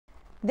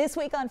This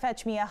week on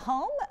Fetch Me a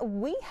Home,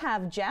 we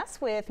have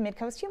Jess with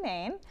Midcoast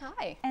Humane.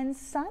 Hi. And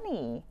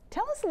Sunny.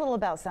 Tell us a little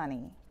about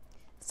Sunny.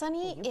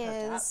 Sunny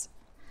is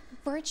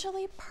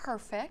virtually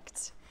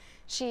perfect.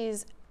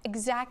 She's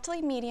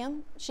exactly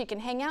medium. She can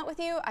hang out with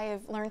you. I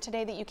have learned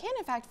today that you can,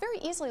 in fact, very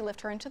easily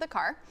lift her into the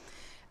car.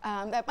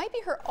 That might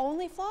be her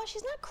only flaw.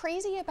 She's not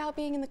crazy about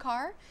being in the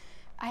car.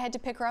 I had to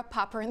pick her up,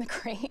 pop her in the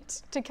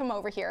crate to come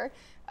over here.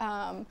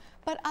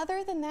 But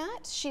other than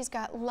that, she's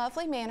got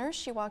lovely manners.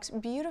 She walks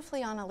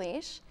beautifully on a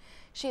leash.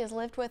 She has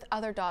lived with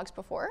other dogs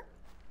before.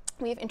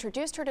 We've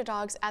introduced her to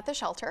dogs at the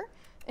shelter,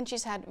 and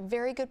she's had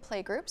very good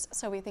play groups,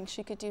 so we think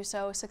she could do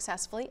so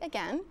successfully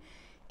again.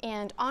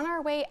 And on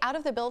our way out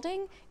of the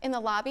building, in the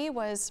lobby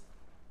was,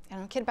 I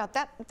don't know, a kid about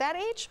that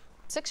age,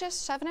 6-ish,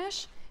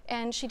 7-ish,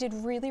 and she did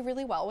really,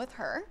 really well with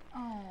her.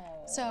 Oh.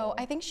 So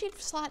I think she'd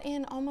slot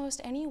in almost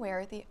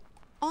anywhere. The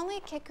only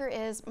kicker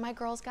is my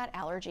girl's got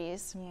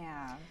allergies.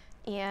 Yeah.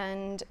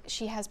 And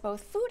she has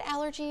both food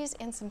allergies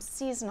and some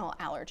seasonal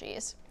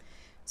allergies.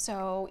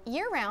 So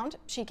year-round,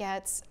 she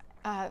gets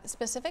a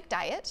specific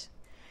diet,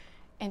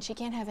 and she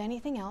can't have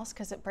anything else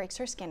because it breaks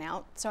her skin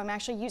out. So I'm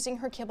actually using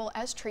her kibble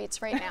as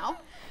treats right now.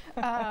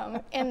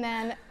 And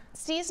then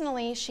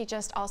seasonally, she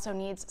just also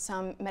needs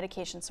some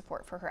medication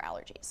support for her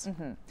allergies.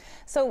 Mm-hmm.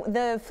 So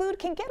the food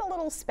can get a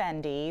little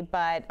spendy,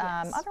 but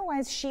Yes.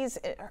 otherwise she's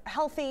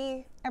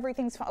healthy.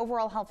 Everything's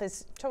overall health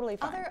is totally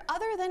fine.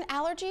 Other than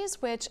allergies,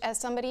 which as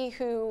somebody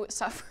who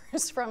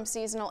suffers from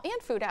seasonal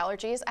and food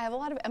allergies, I have a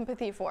lot of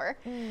empathy for,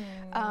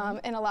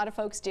 and a lot of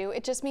folks do.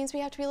 It just means we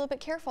have to be a little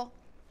bit careful.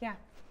 Yeah,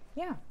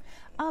 yeah.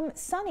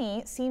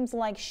 Sunny seems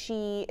like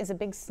she is a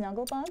big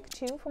snuggle bug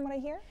too, from what I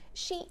hear.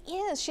 She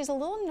is. She's a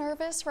little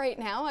nervous right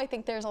now. I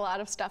think there's a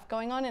lot of stuff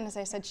going on, and as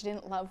I said, she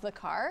didn't love the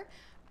car,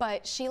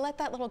 but she let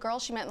that little girl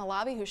she met in the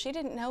lobby, who she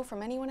didn't know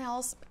from anyone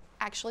else,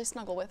 actually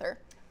snuggle with her.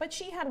 But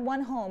she had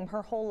one home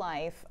her whole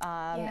life,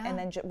 and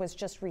then was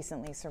just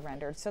recently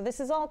surrendered. So this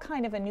is all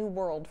kind of a new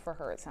world for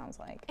her, it sounds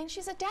like. And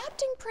she's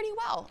adapting pretty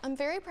well. I'm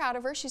very proud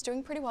of her. She's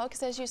doing pretty well,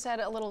 because as you said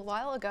a little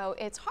while ago,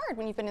 it's hard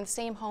when you've been in the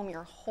same home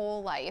your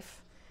whole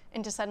life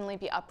and to suddenly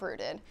be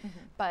uprooted.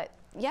 But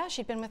yeah,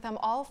 she'd been with them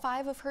all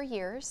 5 of her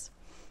years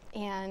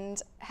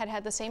and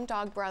had the same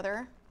dog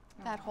brother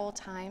that whole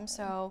time.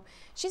 So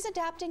she's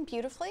adapting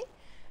beautifully,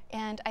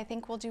 and I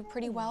think we'll do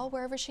pretty well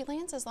wherever she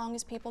lands as long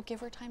as people give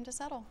her time to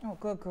settle. Oh,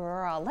 good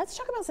girl. Let's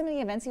talk about some of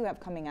the events you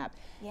have coming up.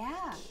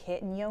 Yeah.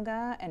 Kitten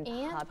yoga and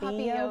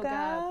puppy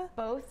yoga.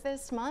 Both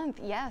this month.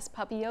 Yes,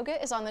 puppy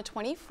yoga is on the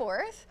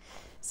 24th.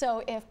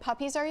 So if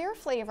puppies are your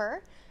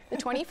flavor, the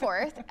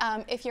 24th.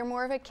 If you're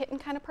more of a kitten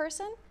kind of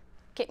person,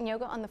 kitten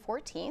yoga on the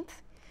 14th.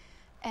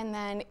 And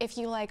then if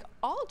you like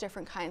all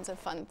different kinds of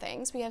fun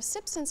things, we have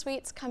Sips and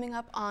Sweets coming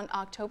up on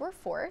October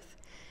 4th,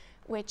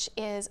 which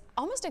is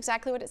almost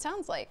exactly what it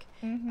sounds like.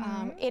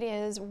 It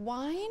is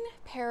wine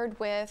paired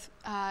with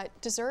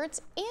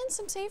desserts and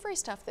some savory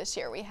stuff this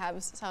year. We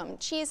have some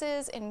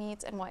cheeses and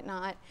meats and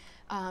whatnot.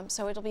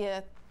 So it'll be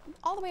a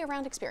all the way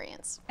around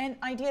experience. An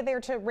idea there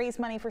to raise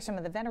money for some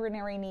of the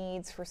veterinary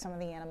needs for some of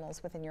the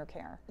animals within your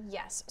care.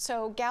 Yes,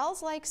 so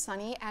gals like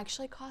Sunny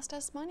actually cost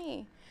us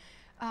money.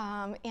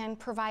 And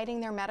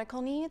providing their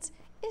medical needs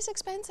is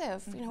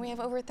expensive. You know, we have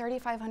over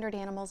 3,500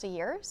 animals a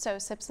year, so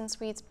Sips and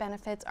Sweets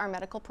benefits our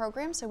medical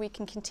program so we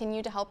can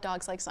continue to help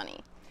dogs like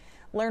Sunny.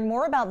 Learn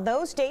more about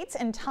those dates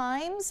and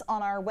times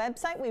on our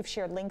website. We've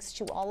shared links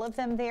to all of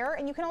them there,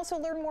 and you can also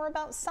learn more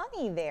about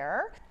Sunny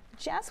there.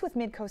 Jess with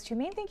Midcoast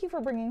Humane, thank you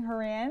for bringing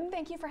her in.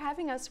 Thank you for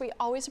having us. We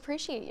always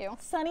appreciate you.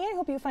 Sunny, I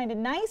hope you find a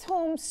nice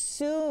home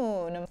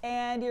soon.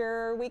 And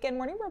your Weekend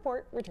Morning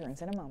Report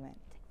returns in a moment.